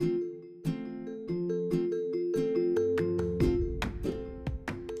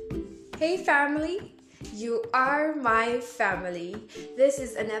Hey family, you are my family. This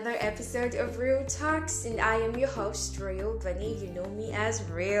is another episode of Real Talks and I am your host, Real Bunny. You know me as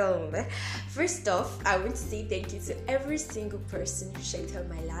Real. First off, I want to say thank you to every single person who checked out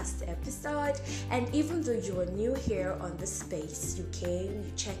my last episode. And even though you are new here on the space, you came,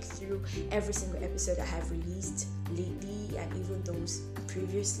 you checked through every single episode I have released lately and even those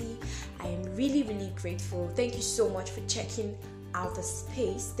previously. I am really, really grateful. Thank you so much for checking out the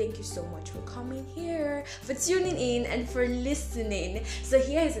space. Thank you so much for coming here, for tuning in and for listening. So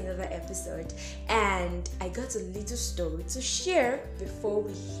here is another episode and I got a little story to share before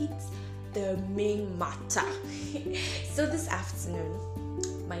we hit the main matter. So this afternoon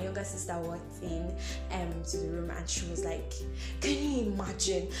my younger sister walked in to the room and she was like, can you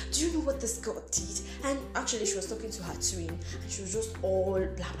imagine? Do you know what this girl did? And actually she was talking to her twin and she was just all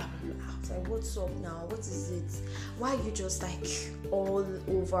blah blah blah blah. I was like, what's up now? What is it? Why are you just like all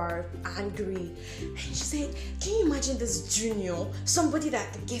over angry? And she said, can you imagine this junior? Somebody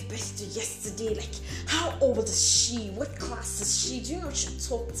that I gave birth to yesterday. Like, how old is she? What class is she? Do you know she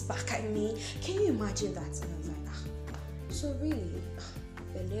talked back at me? Can you imagine that? And I was like, so really?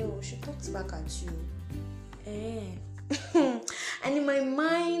 She talked back at you. And in my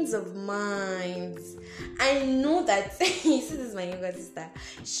minds of minds, I know that you see, this is my younger sister.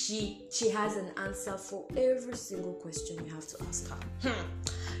 She has an answer for every single question you have to ask her.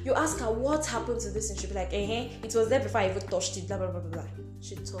 You ask her what happened to this, and she'll be like, it was there before I even touched it, blah blah blah blah blah.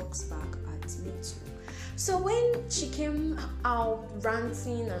 She talks back at me too. So when she came out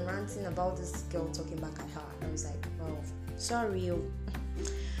ranting about this girl talking back at her, I was like, oh, sorry.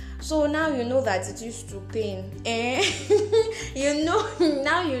 So now you know that it used to pain.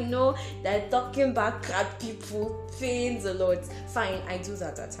 Now you know that talking back at people pains a lot. Fine, I do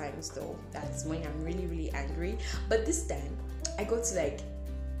that at times though. That's when I'm really, really angry. But this time, I got to like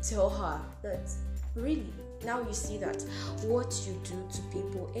tell her that really, now you see that what you do to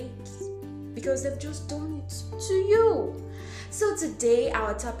people aches. Because they've just done it to you. So today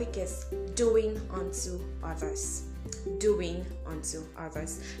our topic is doing unto others. Doing unto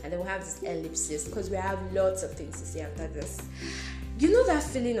others, and then we'll have this ellipsis because we have lots of things to say after this. You know that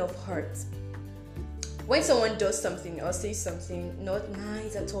feeling of hurt when someone does something or says something not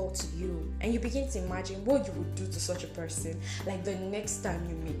nice at all to you, and you begin to imagine what you would do to such a person like the next time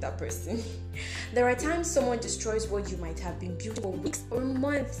you meet that person. There are times someone destroys what you might have been building for weeks or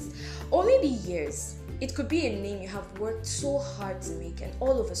months or maybe years. It could be a name you have worked so hard to make, and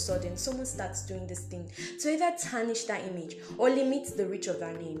all of a sudden someone starts doing this thing to either tarnish that image or limit the reach of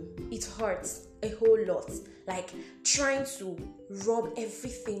that name. It hurts a whole lot, like trying to rub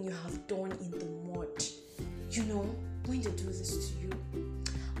everything you have done in the mud. You know, when they do this to you.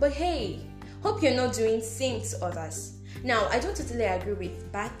 But hey, hope you're not doing same to others. Now, I don't totally agree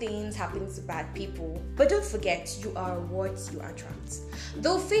with bad things happening to bad people, but don't forget, you are what you attract.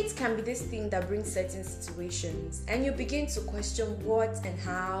 Though fate can be this thing that brings certain situations, and you begin to question what and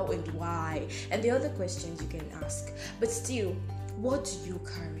how and why, and the other questions you can ask. But still, what do you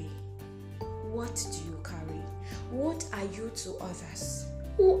carry? What do you carry? What are you to others?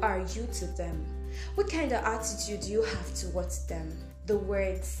 Who are you to them? What kind of attitude do you have towards them? The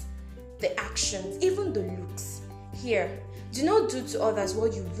words, the actions, even the looks. Here, do not do to others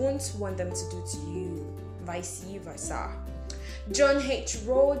what you won't want them to do to you, vice versa. John H.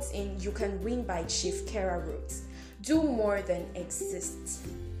 Rhodes in You Can Win by Chief Kera wrote, do more than exist,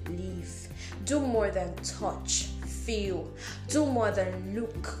 live. Do more than touch, feel. Do more than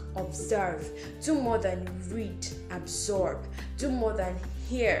look, observe. Do more than read, absorb. Do more than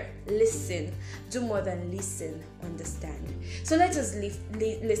hear, listen. Do more than listen, understand. So let us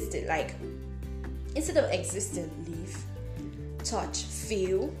list it like, instead of existing, live, touch,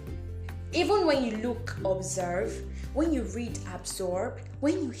 feel. Even when you look, observe. When you read, absorb.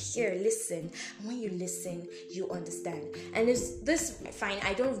 When you hear, listen. And when you listen, you understand. And is this fine?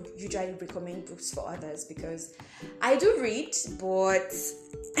 I don't usually recommend books for others because I do read, but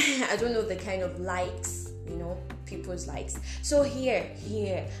I don't know the kind of likes, people's likes. So here,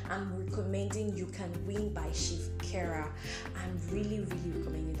 I'm recommending You Can Win by Chief Kera. I'm really, really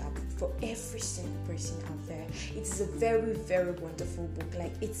recommending that book for every single person out there. It is a very, very wonderful book.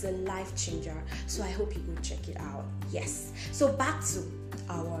 Like, it's a life changer. So I hope you go check it out. Yes. So back to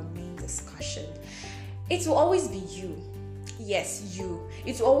our main discussion. It will always be you. Yes, you.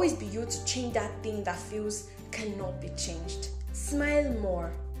 It will always be you to change that thing that feels cannot be changed. Smile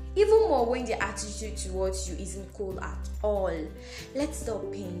more. Even more when the attitude towards you isn't cool at all. Let's stop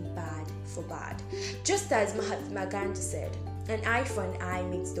paying bad for bad. Just as Mahatma Gandhi said, an eye for an eye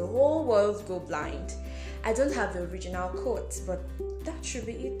makes the whole world go blind. I don't have the original quote, but that should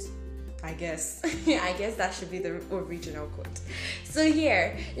be it. I guess. I guess that should be the original quote. So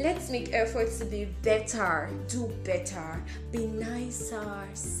here, let's make efforts to be better, do better, be nicer,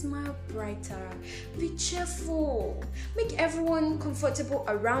 smile brighter, be cheerful, make everyone comfortable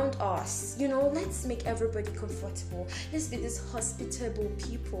around us. Let's make everybody comfortable. Let's be this hospitable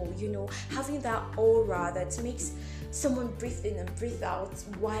people, having that aura that makes someone breathe in and breathe out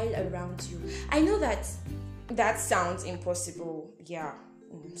while around you. I know that sounds impossible,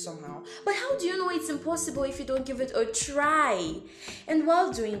 somehow, but how do you know it's impossible if you don't give it a try? And while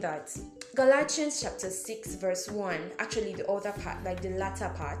doing that, Galatians chapter 6 verse 1, actually the other part, like the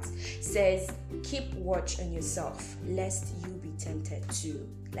latter part, says, keep watch on yourself lest you be tempted too.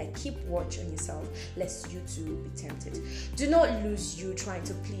 Like, keep watch on yourself lest you too be tempted. Do not lose you trying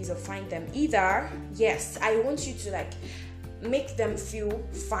to please or find them either. Yes, I want you to make them feel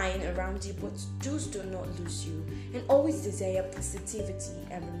fine around you, but just do not lose you, and always desire positivity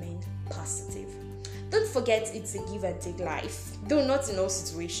and remain positive. Don't forget, it's a give and take life, though not in all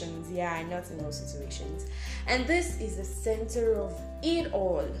situations. Not in all situations. And this is the center of it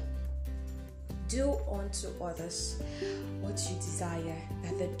all. Do unto others what you desire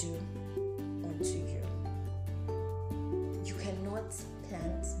that they do unto you. You cannot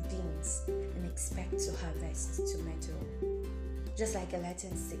plant beans and expect to harvest tomato. Just like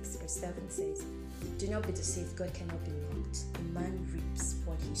Galatians 6 verse 7 says, do not be deceived, God cannot be mocked. A man reaps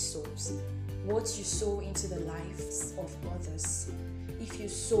what he sows. What you sow into the lives of others. If you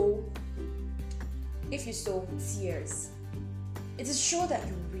sow tears, it is sure that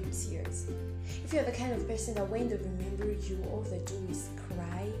you reap tears. If you're the kind of person that when they remember you, all they do is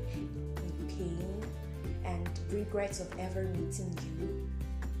cry in pain and regret of ever meeting you,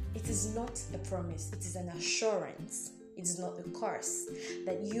 it is not a promise, it is an assurance. It is not a curse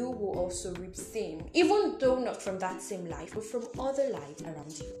that you will also reap same, even though not from that same life, but from other lives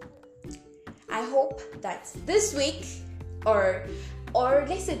around you. I hope that this week, or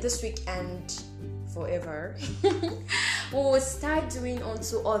let's say this week and forever, we will start doing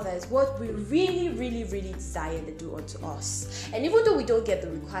unto others what we really, really, really desire to do unto us. And even though we don't get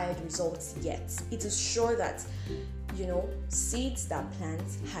the required results yet, it is sure that seeds that plant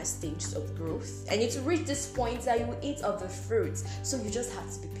has stages of growth, and to reach this point that you will eat of the fruit. So you just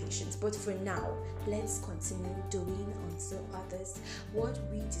have to be patient. But for now, let's continue doing unto others what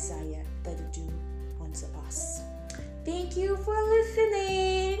we desire that they do unto us. Thank you for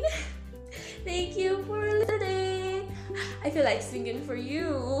listening. Thank you for listening. I feel like singing for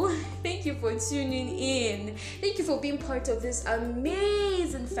you. Thank you for tuning in. Thank you for being part of this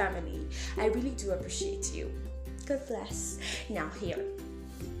amazing family. I really do appreciate you. God bless. Now here,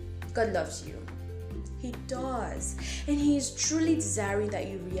 God loves you. He does. And He is truly desiring that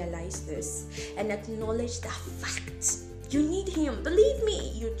you realize this and acknowledge that fact. You need Him. Believe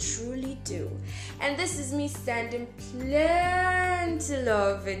me, you truly do. And this is me sending plenty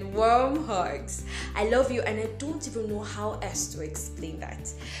love and warm hugs. I love you, and I don't even know how else to explain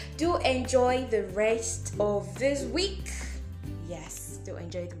that. Do enjoy the rest of this week. Yes, do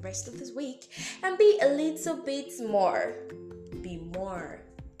enjoy the rest of this week and be a little bit more. Be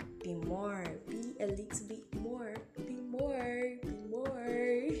a little bit more